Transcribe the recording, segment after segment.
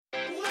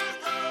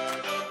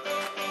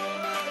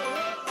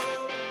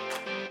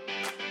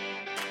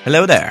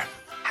Hello there.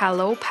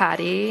 Hello,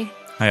 Paddy.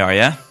 How are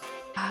you?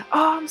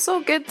 Oh, I'm so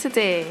good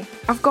today.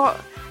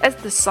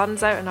 It's the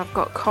sun's out and I've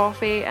got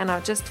coffee and I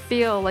just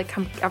feel like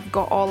I've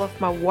got all of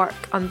my work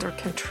under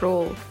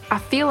control. I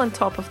feel on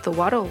top of the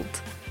world.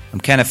 I'm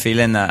kind of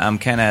feeling that. I'm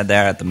kind of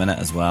there at the minute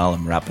as well.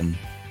 I'm wrapping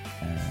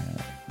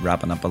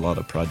up a lot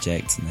of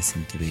projects, and I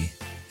seem to be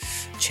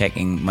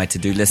checking. My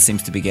to-do list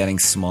seems to be getting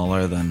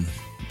smaller than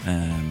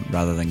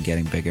rather than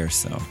getting bigger.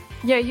 So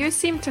yeah, you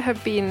seem to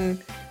have been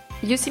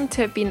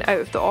out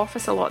of the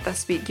office a lot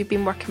this week. You've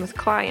been working with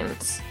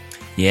clients.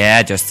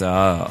 Yeah, just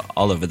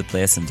all over the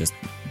place and just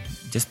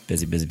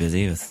busy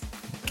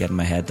with getting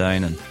my head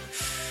down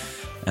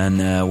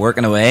and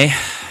working away.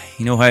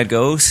 You know how it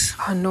goes.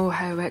 I know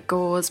how it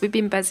goes. We've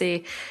been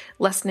busy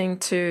listening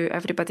to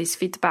everybody's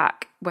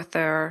feedback with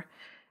our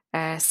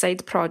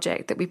side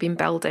project that we've been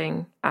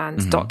building and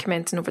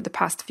documenting over the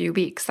past few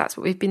weeks. That's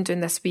what we've been doing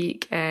this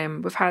week.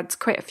 We've had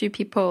quite a few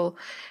people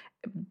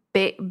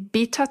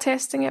beta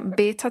testing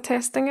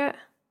it,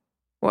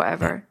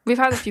 whatever. We've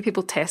had a few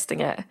people testing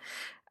it.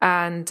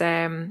 And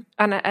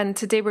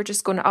today we're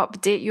just going to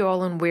update you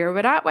all on where we're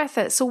at with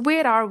it. So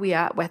where are we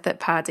at with it,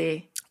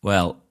 Paddy?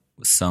 Well,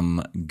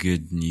 some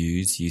good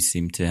news. You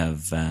seem to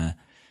have,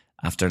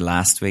 after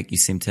last week, you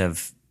seem to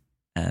have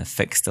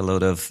fixed a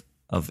load of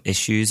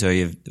issues,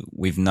 or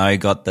we've now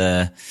got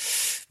an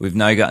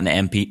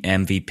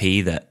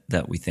MVP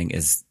that we think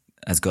has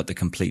got the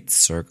complete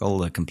circle,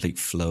 the complete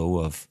flow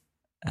of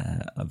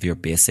your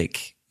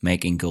basic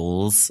making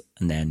goals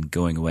and then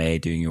going away,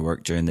 doing your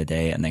work during the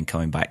day and then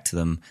coming back to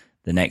them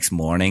the next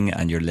morning,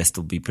 and your list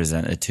will be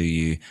presented to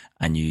you,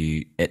 and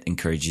it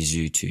encourages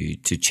you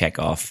to check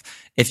off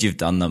if you've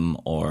done them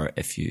or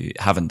if you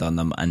haven't done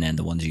them, and then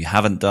the ones you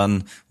haven't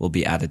done will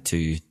be added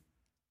to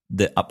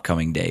the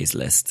upcoming days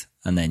list,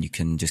 and then you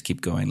can just keep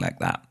going like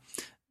that.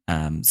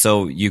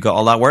 So you got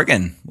all that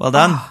working. Well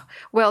done.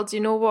 Well, do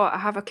you know what? I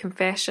have a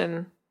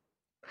confession.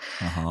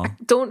 I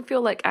don't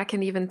feel like I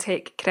can even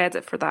take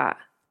credit for that.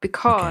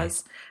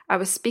 Because I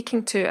was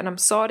speaking to, and I'm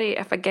sorry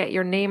if I get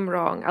your name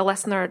wrong, a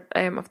listener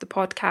of the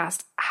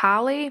podcast,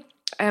 Hallie,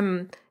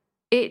 Halley.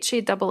 Is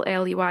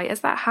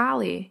that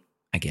Hallie?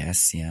 I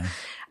guess, yeah.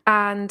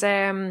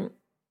 And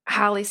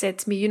Hallie said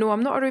to me,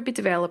 I'm not a Ruby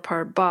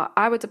developer, but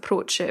I would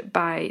approach it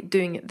by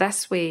doing it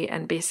this way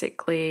and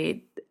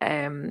basically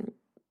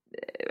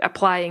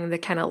applying the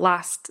kind of a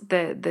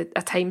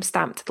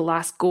timestamp to the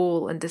last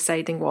goal and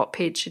deciding what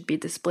page should be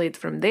displayed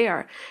from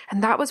there.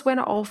 And that was when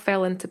it all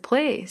fell into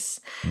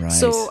place. Right.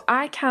 So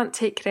I can't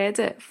take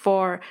credit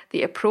for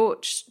the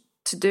approach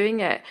to doing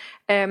it.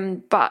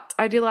 But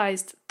I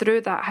realised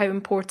through that how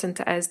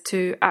important it is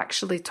to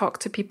actually talk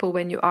to people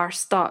when you are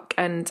stuck,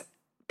 and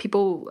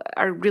people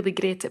are really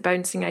great at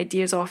bouncing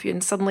ideas off you,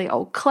 and suddenly it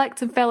all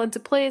clicked and fell into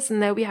place, and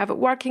now we have it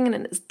working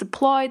and it's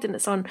deployed and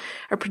it's on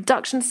our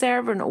production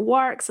server and it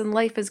works and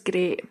life is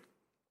great.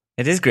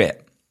 It is great.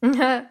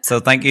 So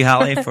thank you,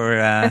 Hallie,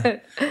 for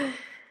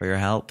your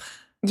help.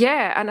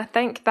 Yeah, and I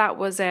think that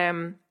was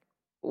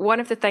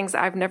one of the things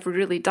that I've never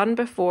really done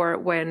before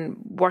when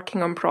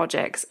working on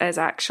projects is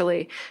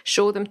actually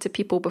show them to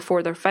people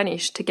before they're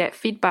finished to get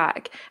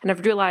feedback. And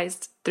I've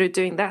realised through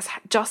doing this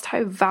just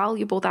how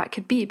valuable that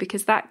could be,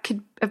 because that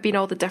could have been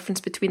all the difference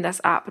between this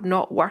app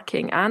not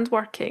working and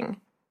working.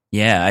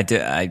 Yeah, I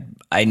do.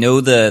 I know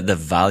the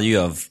value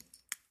of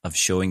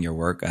showing your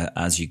work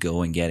as you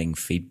go and getting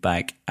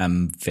feedback.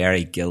 I'm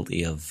very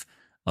guilty of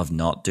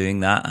not doing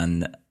that,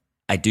 and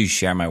I do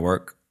share my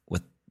work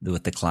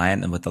with the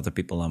client and with other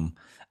people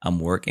I'm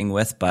working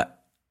with,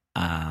 but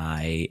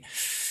I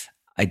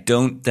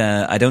don't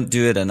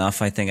do it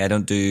enough. I think I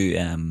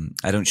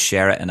don't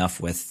share it enough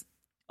with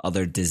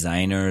other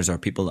designers or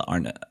people that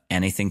aren't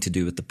anything to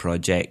do with the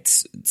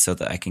project, so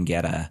that I can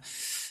get a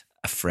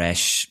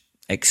fresh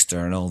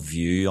external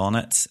view on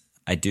it.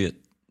 I do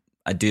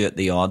it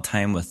the odd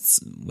time with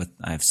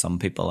I have some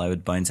people I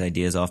would bounce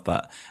ideas off,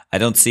 but I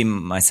don't see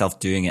myself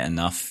doing it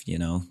enough,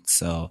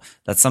 so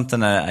that's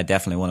something I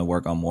definitely want to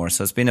work on more.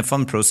 So it's been a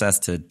fun process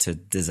to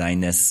design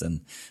this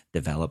and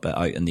develop it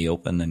out in the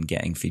open and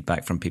getting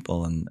feedback from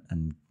people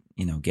and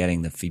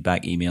getting the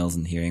feedback emails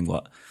and hearing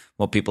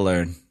what people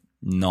are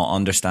not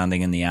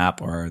understanding in the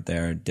app or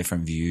their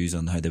different views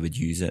on how they would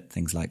use it,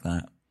 things like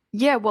that.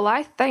 Yeah, well,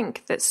 I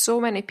think that so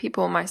many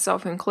people,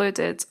 myself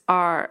included,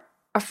 are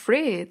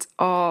afraid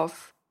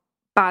of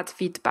bad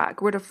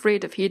feedback. We're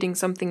afraid of hearing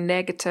something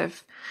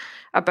negative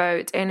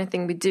about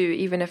anything we do,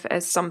 even if it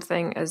is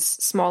something as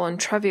small and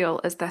trivial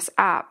as this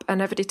app.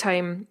 And every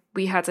time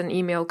we had an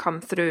email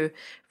come through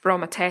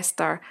from a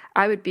tester,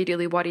 I would be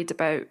really worried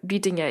about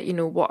reading it.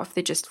 What if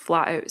they just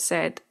flat out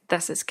said,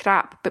 this is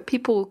crap? But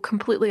people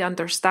completely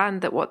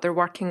understand that what they're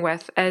working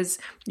with is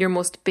your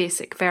most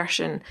basic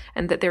version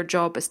and that their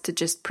job is to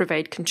just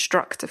provide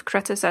constructive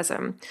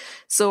criticism.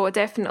 So I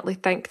definitely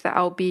think that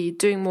I'll be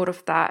doing more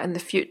of that in the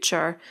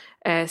future,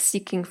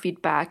 seeking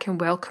feedback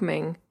and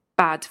welcoming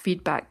bad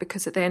feedback,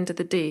 because at the end of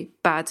the day,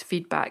 bad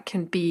feedback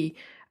can be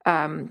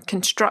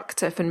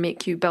constructive and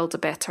make you build a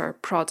better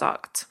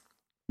product.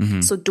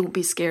 Mm-hmm. So don't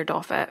be scared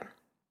of it.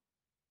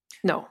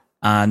 No.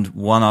 And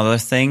one other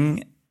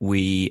thing,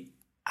 we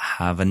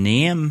have a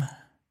name.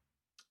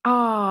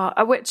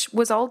 Which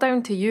was all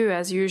down to you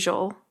as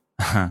usual.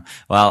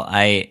 Well,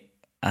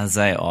 as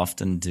I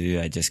often do,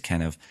 I just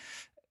kind of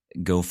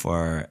go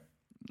for.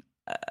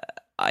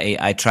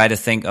 I try to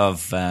think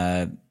of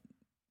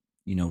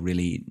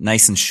really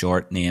nice and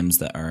short names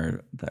that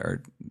are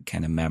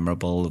kind of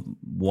memorable.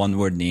 One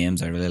word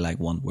names. I really like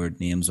one word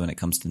names when it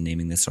comes to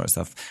naming this sort of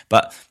stuff.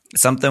 But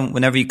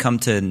whenever you come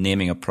to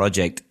naming a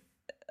project,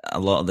 a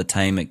lot of the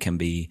time it can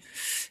be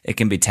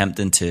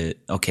tempting to,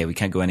 okay, we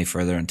can't go any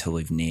further until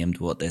we've named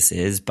what this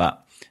is.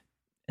 But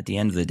at the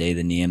end of the day,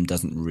 the name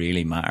doesn't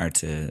really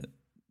matter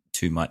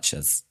too much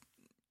as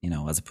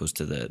opposed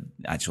to the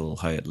actual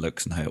how it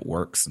looks and how it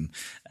works.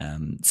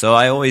 And so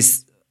I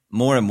always,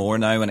 more and more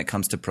now when it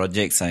comes to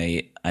projects,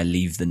 I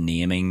leave the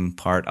naming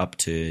part up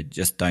to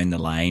just down the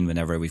line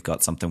whenever we've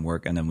got something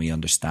working and we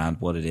understand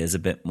what it is a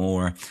bit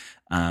more.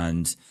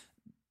 And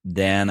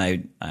then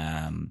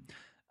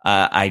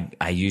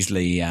I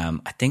usually, I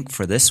think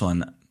for this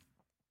one,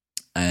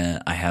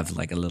 I have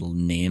like a little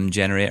name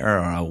generator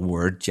or a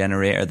word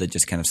generator that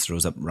just kind of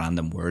throws up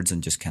random words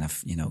and just kind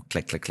of,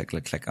 click, click, click,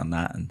 click, click on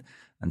that and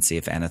see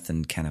if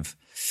anything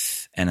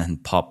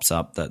pops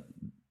up that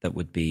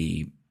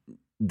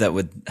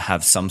would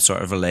have some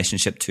sort of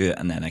relationship to it.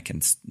 And then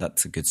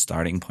that's a good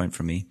starting point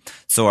for me.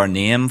 So our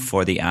name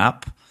for the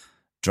app,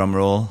 drum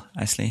roll,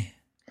 Ashley.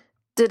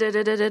 The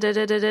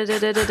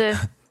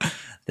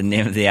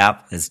name of the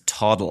app is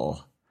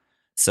Toddle.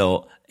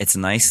 So it's a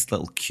nice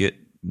little cute,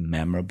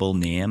 memorable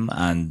name.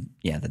 And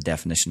yeah, the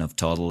definition of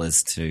Toddle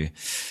is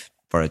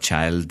for a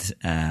child.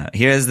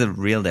 Here is the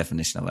real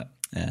definition of it.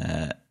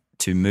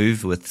 To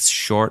move with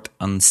short,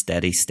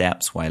 unsteady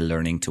steps while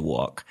learning to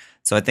walk.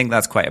 So I think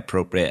that's quite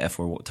appropriate if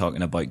we're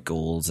talking about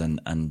goals and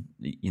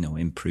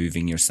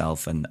improving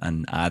yourself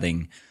and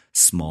adding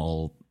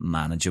small,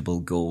 manageable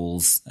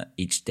goals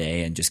each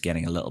day and just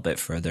getting a little bit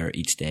further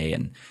each day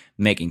and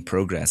making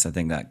progress. I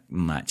think that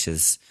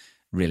matches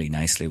really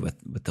nicely with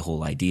the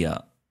whole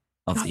idea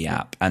of the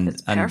app. And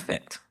it's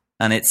perfect.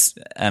 And it's,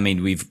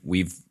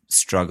 we've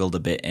struggled a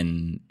bit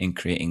in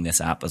creating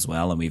this app as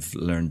well, and we've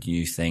learned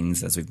new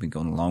things as we've been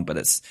going along, but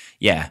it's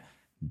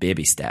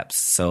baby steps.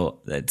 So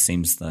it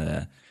seems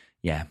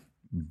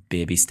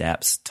baby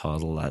steps,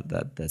 Toddle,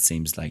 that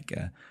seems like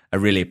a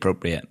really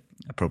appropriate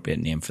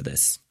name for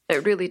this.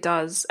 It really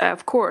does.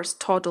 Of course,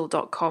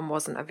 toddle.com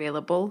wasn't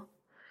available,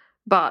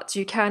 but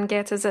you can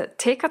get us at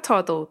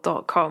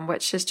takeatoddle.com,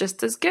 which is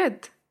just as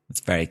good.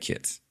 It's very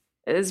cute.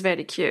 It is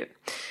very cute.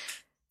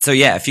 So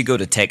yeah, if you go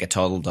to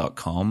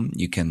takeatoddle.com,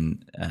 you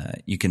can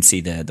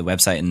see the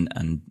website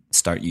and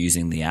start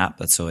using the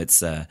app. So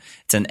it's an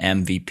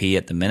MVP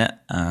at the minute,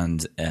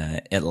 and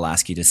it'll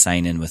ask you to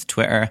sign in with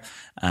Twitter.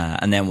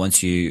 And then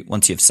once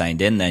you've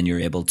signed in, then you're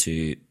able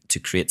to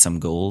create some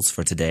goals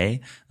for today.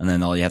 And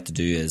then all you have to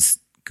do is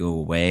go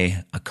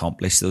away,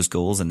 accomplish those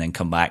goals, and then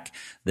come back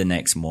the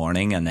next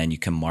morning, and then you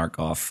can mark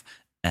off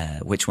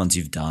which ones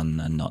you've done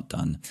and not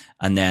done.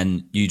 And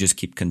then you just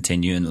keep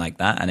continuing like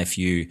that. And if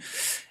you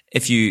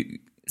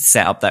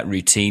set up that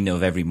routine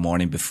of every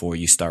morning before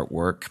you start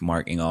work,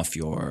 marking off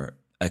your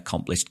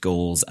accomplished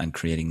goals and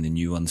creating the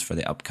new ones for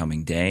the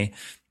upcoming day,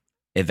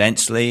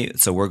 eventually,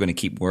 so we're going to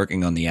keep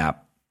working on the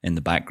app in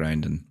the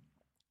background and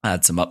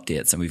add some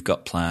updates. And we've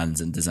got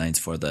plans and designs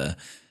for the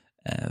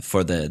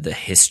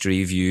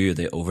history view,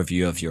 the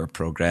overview of your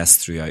progress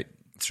throughout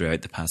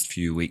the past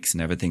few weeks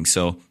and everything.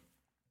 So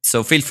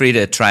feel free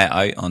to try it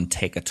out on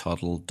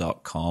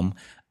takeatoddle.com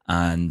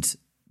and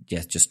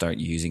just start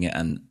using it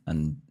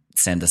and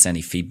send us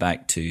any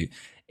feedback to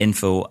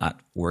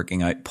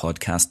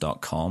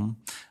info@workingoutpodcast.com,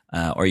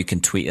 or you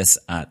can tweet us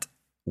at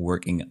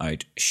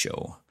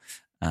workingoutshow.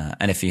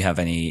 And if you have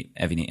any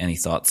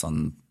thoughts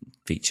on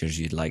features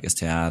you'd like us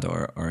to add,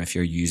 or if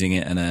you're using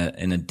it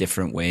in a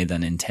different way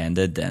than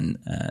intended, then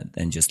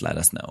just let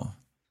us know.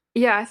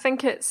 Yeah, I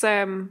think it's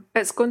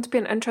going to be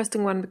an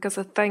interesting one, because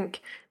I think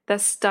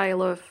this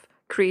style of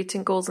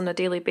creating goals on a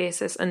daily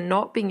basis and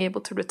not being able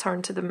to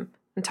return to them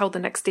until the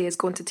next day is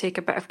going to take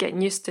a bit of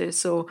getting used to.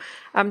 So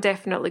I'm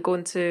definitely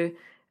going to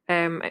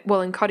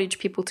encourage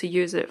people to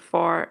use it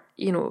for,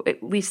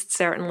 at least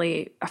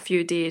certainly a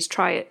few days.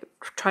 Try it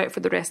for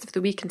the rest of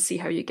the week and see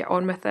how you get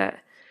on with it.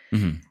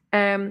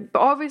 Mm-hmm. But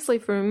obviously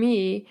for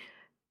me,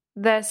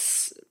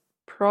 this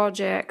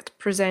project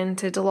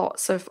presented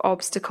lots of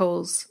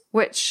obstacles,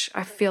 which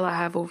I feel I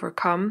have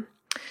overcome.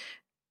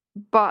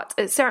 But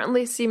it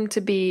certainly seemed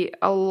to be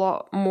a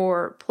lot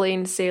more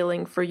plain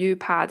sailing for you,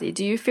 Paddy.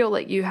 Do you feel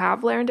like you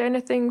have learned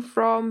anything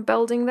from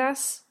building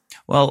this?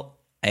 Well,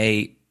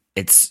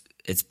 it's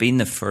been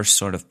the first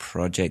sort of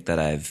project that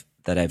I've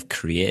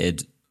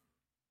created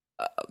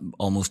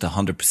almost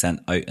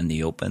 100% out in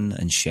the open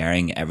and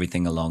sharing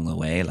everything along the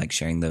way, like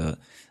sharing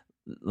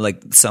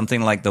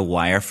something like the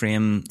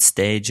wireframe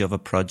stage of a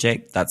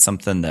project. That's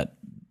something that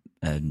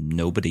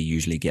nobody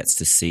usually gets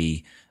to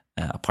see.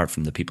 Apart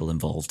from the people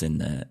involved in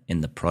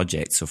the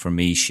project. So for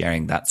me,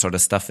 sharing that sort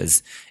of stuff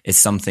is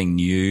something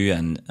new,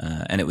 and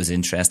it was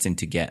interesting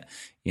to get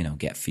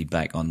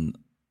feedback on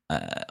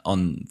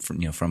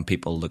from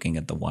people looking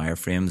at the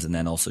wireframes, and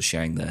then also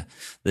sharing the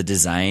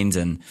designs.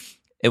 And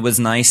it was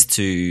nice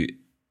to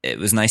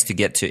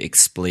get to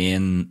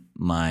explain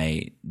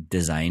my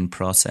design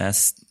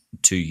process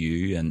to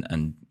you,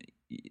 and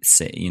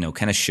say,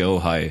 kind of show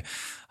how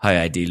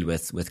I deal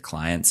with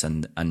clients,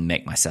 and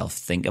make myself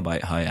think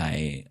about how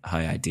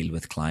I deal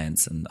with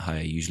clients and how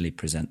I usually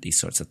present these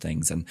sorts of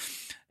things. And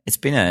it's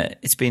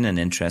been an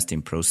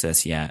interesting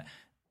process,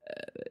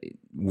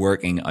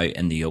 working out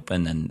in the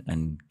open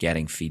and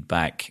getting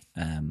feedback,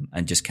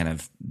 and just kind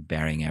of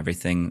putting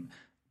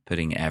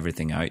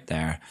everything out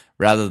there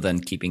rather than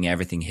keeping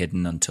everything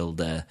hidden until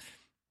the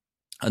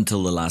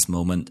last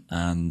moment.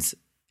 And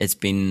it's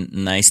been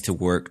nice to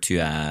work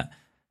to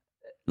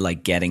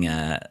getting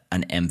an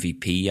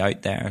MVP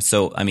out there.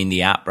 So I mean,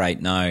 the app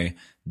right now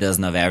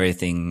doesn't have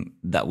everything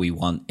that we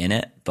want in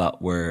it,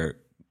 but we're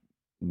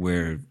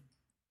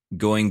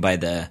going by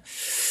the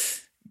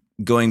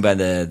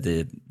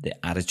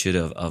attitude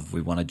of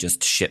we want to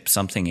just ship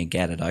something and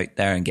get it out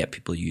there and get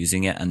people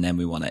using it, and then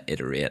we want to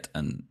iterate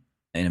and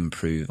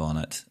improve on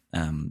it.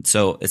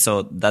 So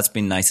that's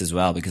been nice as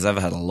well, because I've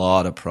had a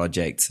lot of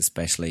projects,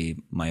 especially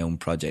my own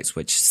projects,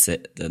 which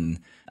sit and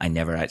I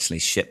never actually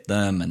ship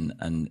them,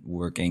 and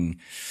working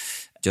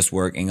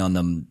on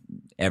them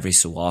every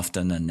so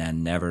often, and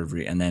then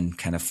and then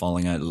kind of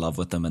falling out of love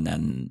with them, and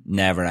then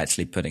never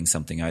actually putting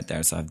something out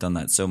there. So I've done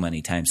that so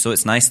many times. So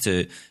it's nice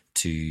to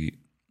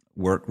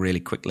work really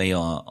quickly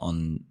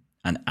on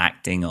and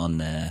acting on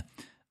the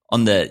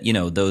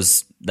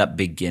that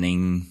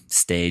beginning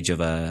stage of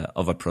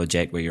a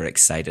project where you're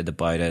excited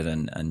about it,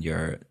 and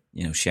you're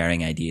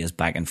sharing ideas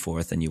back and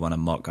forth, and you want to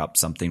mock up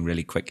something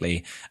really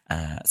quickly.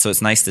 So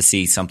it's nice to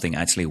see something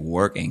actually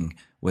working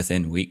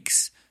within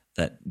weeks,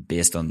 that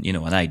based on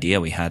an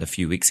idea we had a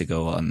few weeks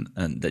ago,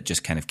 and that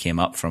just kind of came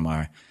up from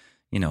our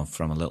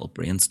from a little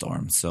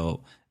brainstorm.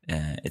 So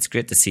it's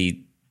great to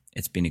see.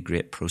 It's been a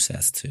great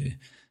process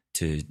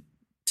to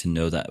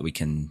know that we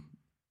can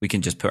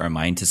just put our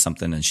mind to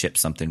something and ship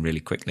something really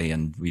quickly,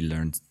 and we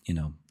learned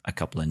a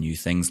couple of new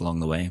things along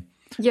the way.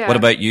 Yeah. What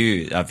about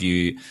you? Have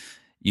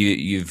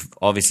you've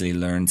obviously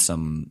learned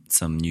some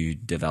new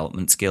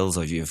development skills,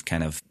 or you've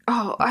kind of...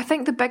 I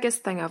think the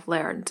biggest thing I've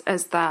learned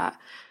is that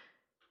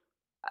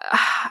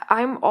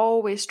I'm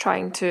always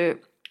trying to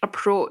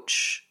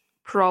approach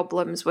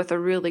problems with a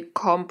really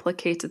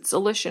complicated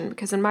solution,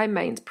 because in my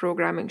mind,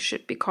 programming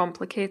should be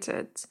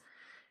complicated.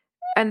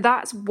 And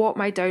that's what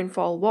my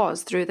downfall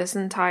was through this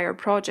entire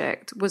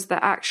project, was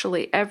that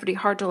actually every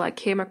hurdle I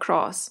came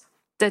across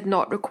did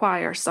not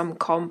require some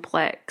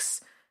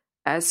complex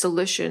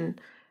solution.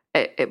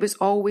 It was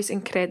always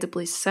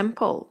incredibly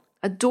simple.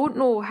 I don't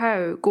know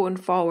how going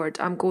forward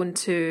I'm going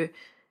to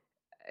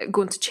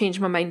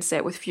change my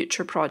mindset with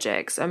future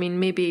projects. I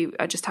mean, maybe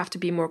I just have to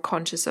be more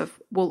conscious of,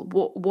 well,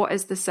 what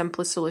is the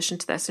simplest solution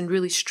to this, and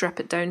really strip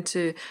it down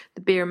to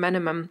the bare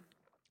minimum.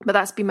 But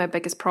that's been my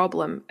biggest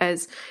problem,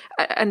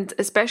 and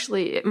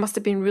especially it must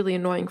have been really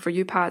annoying for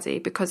you, Paddy,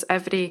 because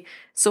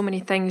so many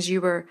things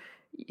you were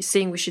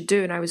saying we should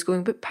do, and I was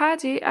going, but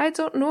Paddy, I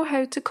don't know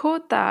how to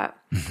code that.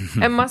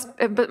 It must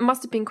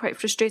have been quite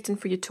frustrating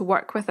for you to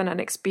work with an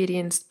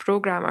inexperienced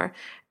programmer.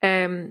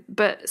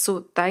 But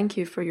so thank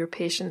you for your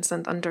patience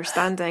and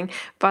understanding.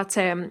 But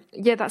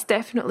that's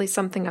definitely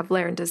something I've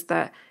learned, is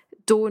that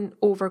don't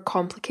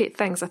overcomplicate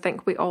things. I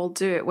think we all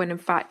do it, when in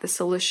fact the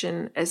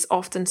solution is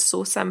often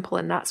so simple,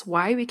 and that's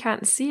why we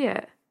can't see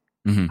it.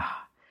 Mm-hmm.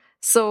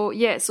 So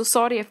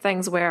sorry if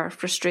things were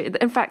frustrated.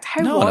 In fact,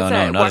 how was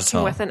it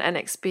working with an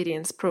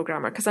inexperienced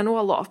programmer? Because I know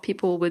a lot of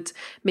people would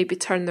maybe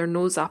turn their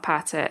nose up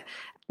at it.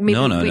 Maybe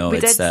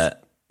it's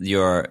that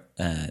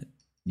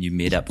you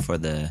made up for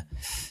the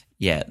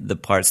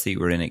parts that you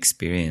were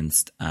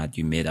inexperienced at.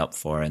 You made up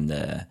for in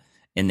the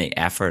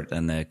effort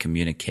and the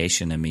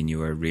communication. I mean, you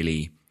were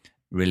really,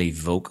 really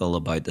vocal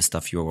about the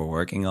stuff you were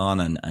working on,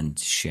 and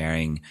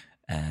sharing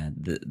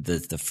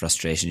the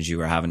frustrations you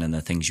were having, and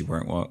the things you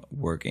weren't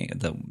working,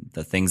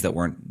 the things that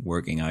weren't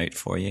working out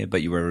for you.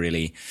 But you were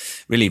really,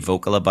 really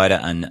vocal about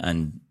it,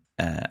 and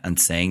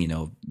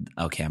saying,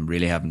 okay, I'm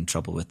really having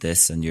trouble with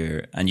this, and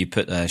you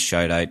put a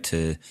shout out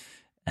to,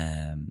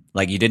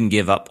 you didn't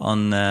give up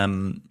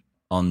on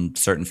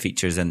certain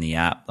features in the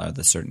app, or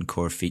the certain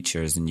core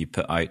features, and you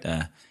put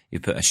a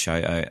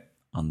shout out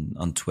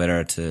on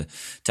Twitter to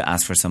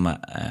ask for some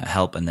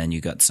help, and then you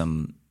got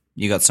some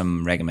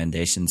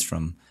recommendations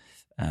from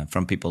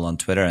people on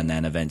Twitter, and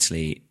then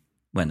eventually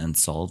went and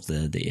solved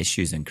the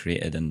issues and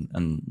created,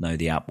 and now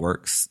the app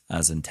works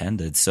as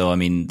intended. So I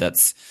mean,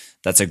 that's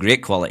a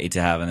great quality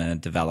to have in a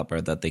developer,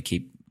 that they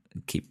keep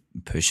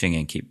pushing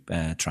and keep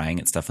trying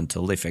at stuff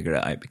until they figure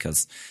it out,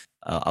 because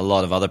a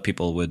lot of other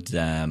people would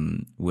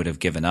have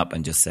given up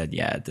and just said,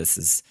 yeah, this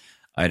is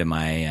out of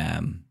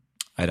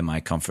my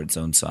comfort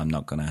zone, so I'm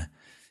not gonna.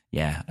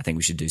 Yeah, I think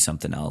we should do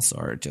something else,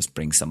 or just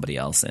bring somebody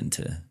else in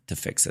to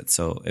fix it.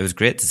 So it was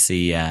great to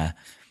see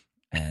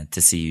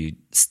you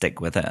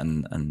stick with it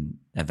and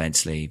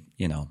eventually,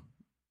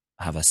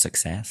 have a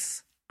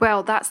success.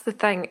 Well, that's the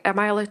thing. Am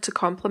I allowed to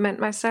compliment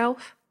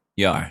myself?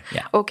 You are,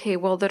 yeah. Okay,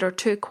 well, there are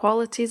two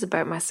qualities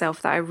about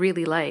myself that I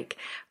really like.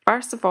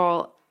 First of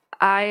all,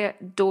 I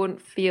don't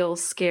feel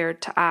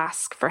scared to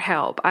ask for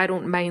help. I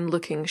don't mind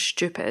looking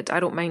stupid. I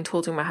don't mind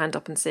holding my hand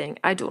up and saying,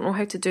 I don't know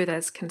how to do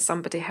this. Can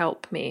somebody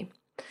help me?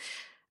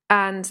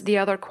 And the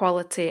other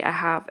quality I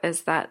have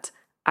is that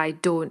I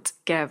don't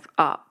give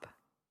up.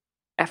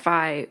 If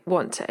I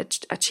want to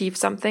achieve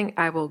something,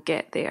 I will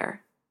get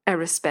there,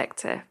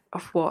 irrespective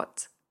of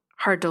what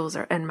hurdles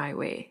are in my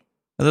way.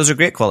 Well, those are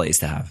great qualities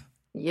to have.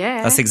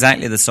 Yeah, that's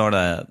exactly the sort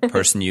of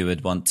person you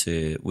would want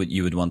to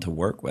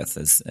work with,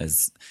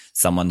 as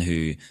someone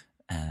who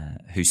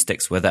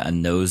sticks with it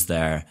and knows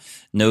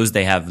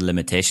they have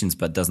limitations,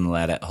 but doesn't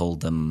let it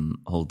hold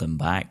them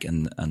back,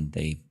 and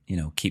they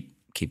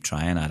keep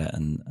trying at it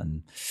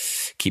and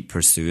keep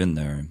pursuing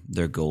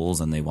their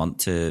goals, and they want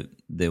to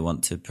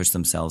push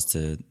themselves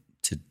to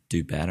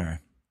do better.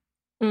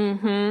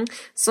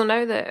 So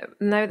now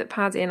that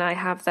Paddy and I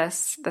have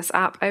this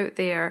app out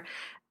there,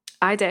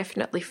 I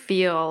definitely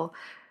feel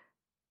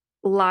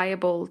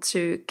liable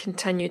to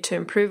continue to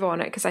improve on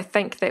it, because I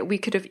think that we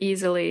could have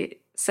easily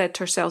said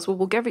to ourselves, well,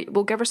 we'll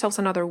give ourselves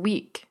another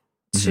week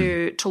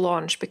to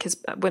launch, because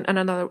in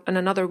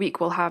another week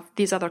we'll have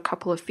these other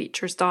couple of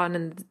features done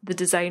and the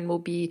design will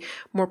be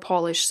more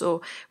polished,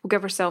 so we'll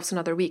give ourselves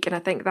another week. And I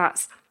think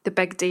that's the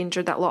big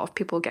danger that a lot of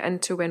people get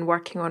into when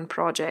working on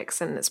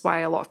projects, and it's why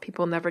a lot of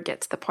people never get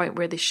to the point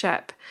where they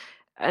ship.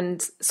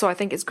 And so I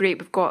think it's great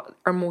we've got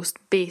our most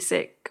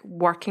basic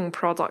working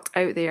product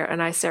out there,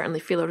 and I certainly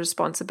feel a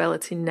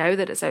responsibility now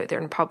that it's out there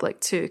in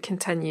public to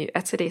continue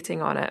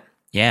iterating on it.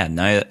 Yeah,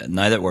 now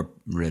that we're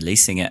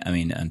releasing it, I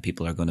mean, and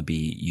people are going to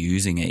be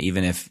using it,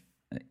 even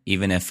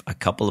if a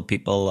couple of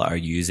people are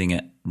using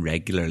it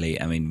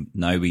regularly, I mean,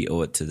 now we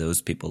owe it to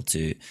those people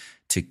to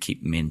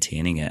keep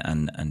maintaining it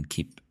and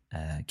keep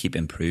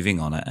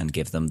improving on it, and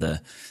give them the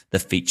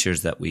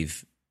features that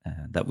we've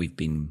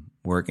been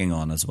working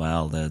on as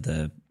well,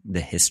 the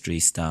history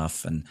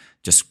stuff, and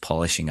just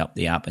polishing up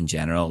the app in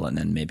general, and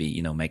then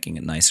maybe making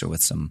it nicer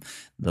with some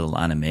little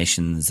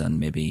animations, and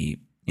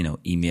maybe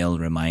email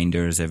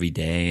reminders every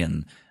day,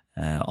 and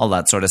all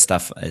that sort of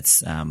stuff.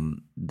 It's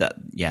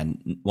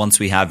once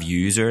we have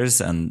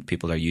users and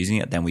people are using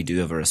it, then we do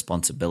have a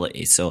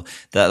responsibility. So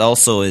that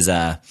also is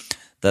a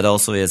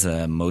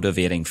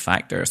motivating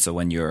factor. So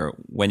when you're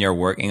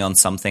working on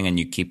something and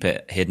you keep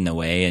it hidden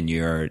away and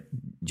you're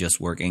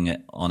just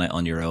working on it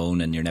on your own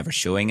and you're never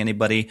showing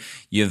anybody,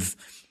 you've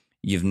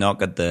not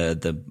got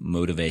the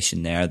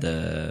motivation there,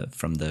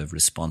 from the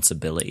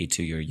responsibility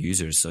to your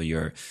users. So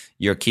you're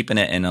keeping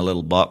it in a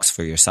little box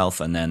for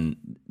yourself, and then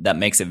that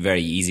makes it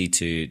very easy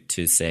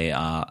to say,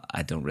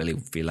 I don't really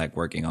feel like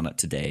working on it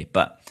today.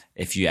 But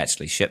if you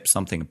actually ship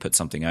something and put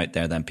something out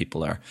there, then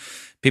people are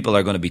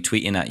going to be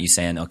tweeting at you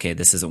saying, okay,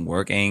 this isn't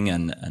working,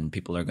 and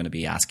people are going to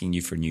be asking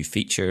you for new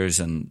features,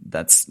 and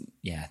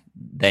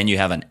then you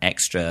have an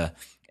extra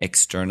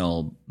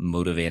external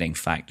motivating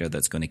factor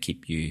that's going to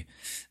keep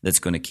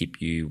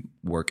you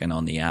working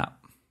on the app.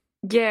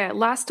 Yeah,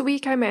 last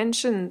week I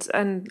mentioned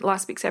in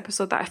last week's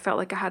episode that I felt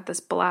like I had this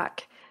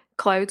black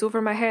cloud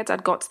over my head.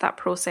 I'd got to that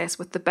process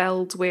with the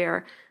build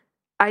where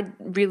I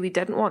really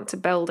didn't want to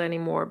build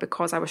anymore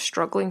because I was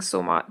struggling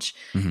so much.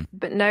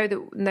 But now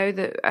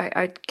that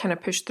I kind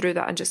of pushed through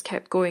that and just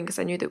kept going, because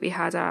I knew that we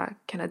had a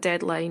kind of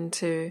deadline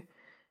to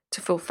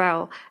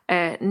fulfill.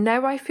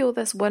 Now I feel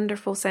this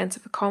wonderful sense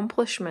of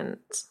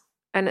accomplishment,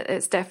 and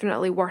it's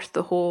definitely worth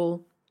the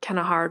whole kind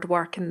of hard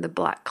work and the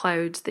black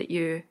clouds that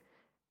you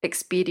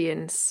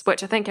experience,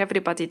 which I think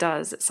everybody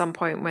does at some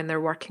point when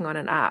they're working on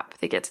an app.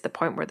 They get to the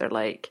point where they're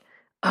like,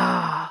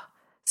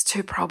 it's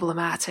too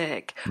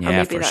problematic. Yeah, or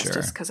maybe that's sure.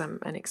 just because I'm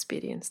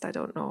inexperienced. I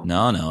don't know.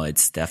 No,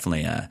 it's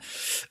definitely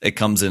it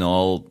comes in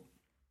all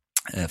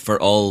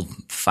for all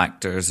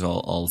factors,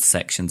 all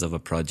sections of a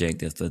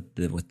project, with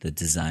the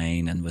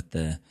design and with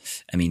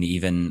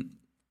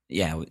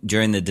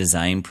during the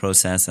design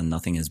process and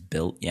nothing is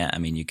built yet. I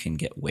mean, you can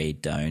get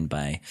weighed down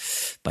by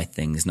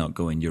things not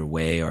going your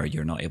way, or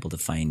you're not able to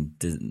find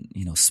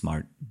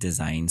smart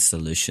design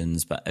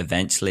solutions. But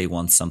eventually,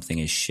 once something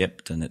is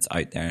shipped and it's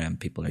out there and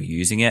people are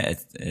using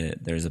it,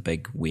 there's a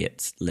big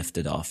weight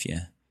lifted off you.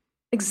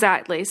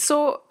 Exactly.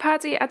 So,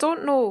 Paddy, I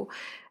don't know.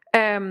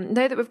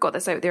 Now that we've got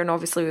this out there, and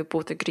obviously we've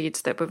both agreed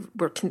that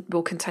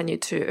we'll continue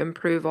to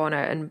improve on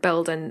it and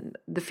build in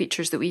the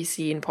features that we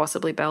see, and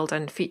possibly build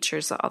in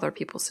features that other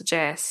people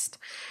suggest.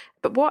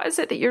 But what is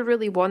it that you're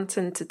really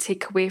wanting to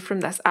take away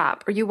from this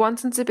app? Are you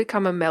wanting to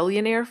become a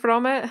millionaire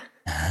from it?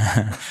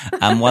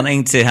 I'm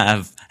wanting to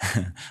have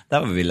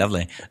that would be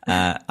lovely.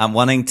 I'm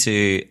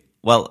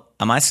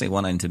actually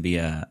wanting to be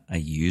a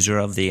user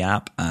of the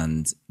app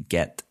and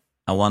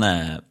I want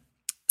to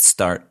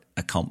start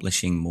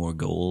accomplishing more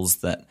goals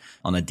that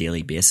on a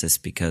daily basis,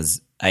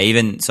 because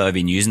I've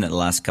been using it the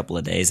last couple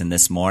of days, and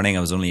this morning I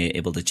was only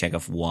able to check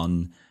off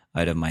 1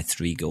 out of my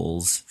 3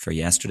 goals for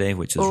yesterday,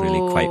 which was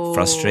really quite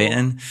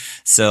frustrating.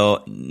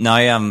 So now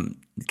I'm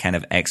kind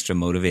of extra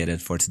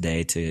motivated for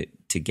today to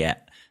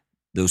get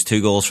those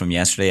 2 goals from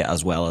yesterday,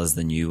 as well as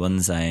the new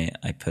ones I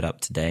put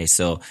up today.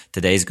 So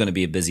today's going to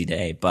be a busy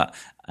day, but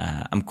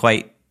I'm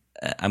quite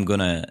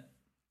looking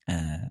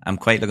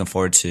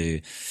forward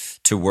to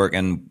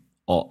working,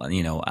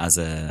 as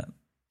a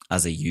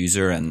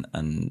user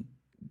and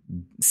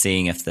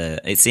seeing if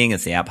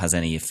the app has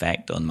any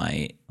effect on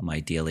my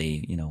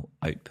daily,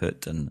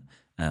 output and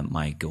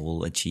my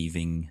goal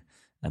achieving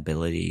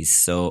abilities.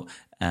 So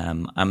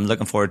I'm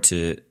looking forward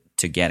to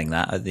getting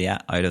that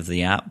out of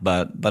the app,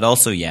 but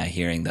also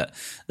hearing that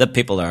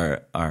people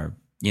are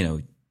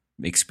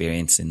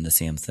experiencing the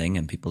same thing,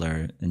 and people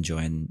are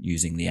enjoying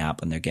using the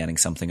app and they're getting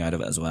something out of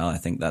it as well. I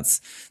think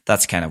that's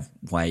kind of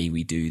why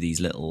we do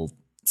these little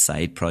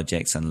side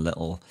projects and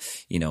little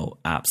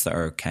apps that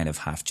are kind of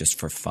half just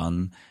for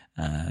fun.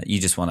 You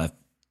just want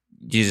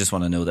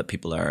to know that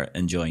people are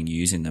enjoying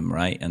using them,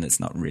 right? And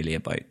it's not really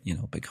about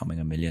becoming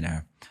a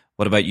millionaire.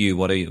 What about you?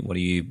 What are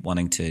you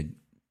wanting to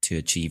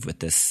achieve with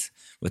this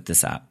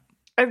app?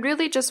 I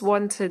really just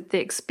wanted the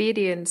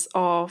experience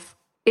of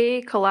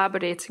A,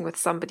 collaborating with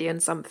somebody on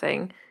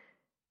something,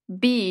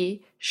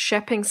 B,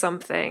 shipping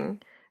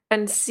something,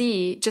 and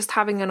C, just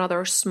having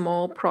another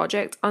small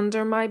project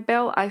under my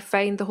belt. I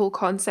find the whole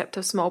concept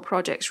of small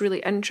projects really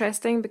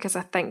interesting, because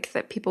I think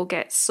that people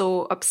get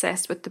so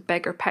obsessed with the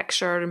bigger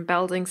picture and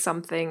building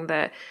something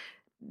that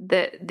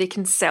they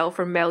can sell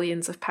for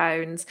millions of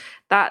pounds.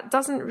 That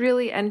doesn't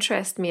really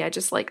interest me. I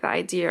just like the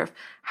idea of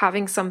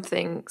having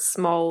something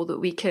small that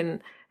we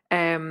can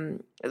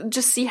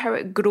just see how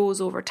it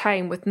grows over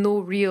time with no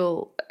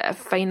real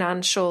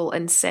financial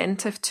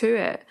incentive to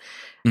it.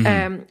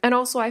 Mm-hmm. And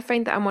also I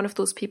find that I'm one of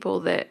those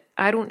people that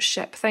I don't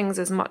ship things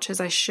as much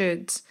as I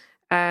should.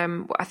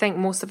 I think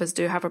most of us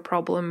do have a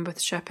problem with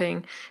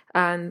shipping,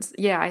 and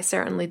I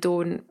certainly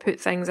don't put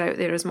things out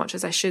there as much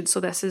as I should.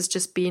 So this has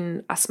just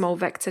been a small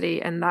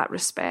victory in that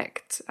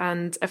respect.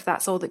 And if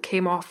that's all that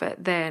came off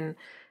it, then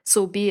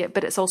so be it.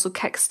 But it's also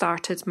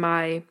kickstarted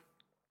my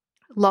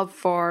love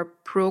for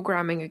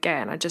programming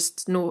again. I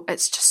just know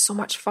it's just so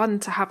much fun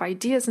to have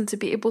ideas and to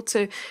be able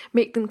to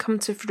make them come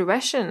to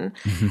fruition.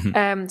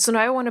 So now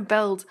I want to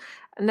build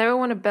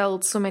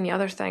so many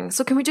other things.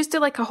 So can we just do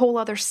like a whole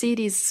other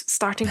series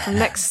starting from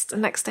next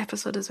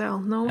episode as well?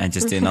 No? And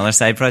just do another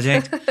side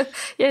project?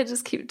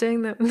 Just keep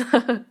doing that.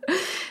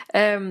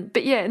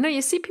 But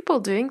you see people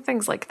doing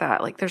things like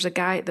that. Like there's a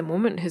guy at the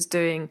moment who's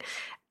doing,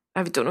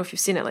 I don't know if you've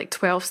seen it, like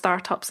 12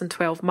 startups in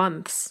 12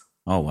 months.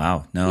 Oh,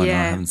 wow. No, I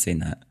haven't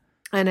seen that.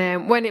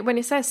 And when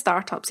he says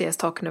startups, he's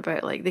talking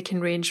about like they can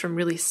range from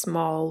really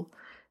small,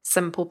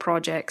 simple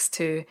projects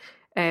to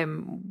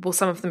some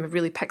of them have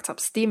really picked up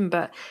steam.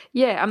 But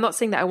I'm not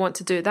saying that I want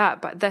to do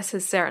that, but this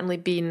has certainly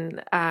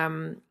been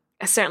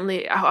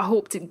I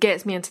hope it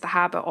gets me into the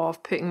habit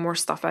of putting more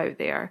stuff out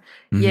there.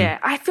 Mm-hmm.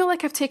 I feel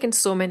like I've taken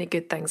so many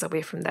good things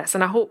away from this,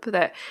 and I hope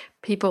that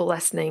people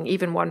listening,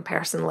 even one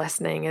person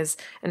listening, is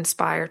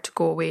inspired to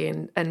go away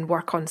and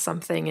work on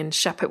something and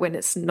ship it when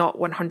it's not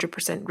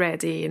 100%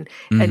 ready, and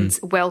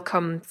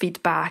welcome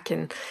feedback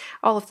and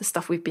all of the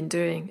stuff we've been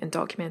doing and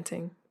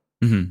documenting.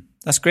 Mm-hmm.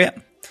 That's great.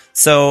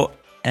 So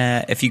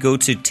if you go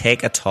to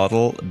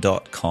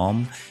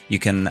takeatoddle.com, you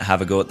can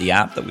have a go at the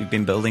app that we've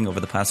been building over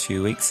the past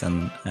few weeks,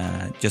 and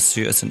just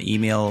shoot us an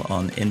email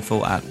on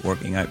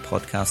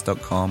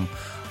info@workingoutpodcast.com,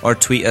 or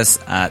tweet us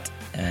at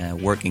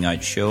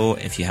workingoutshow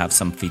if you have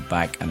some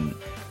feedback and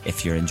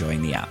if you're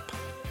enjoying the app.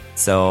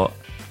 So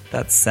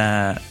that's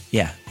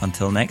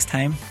until next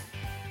time.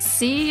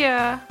 See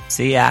ya.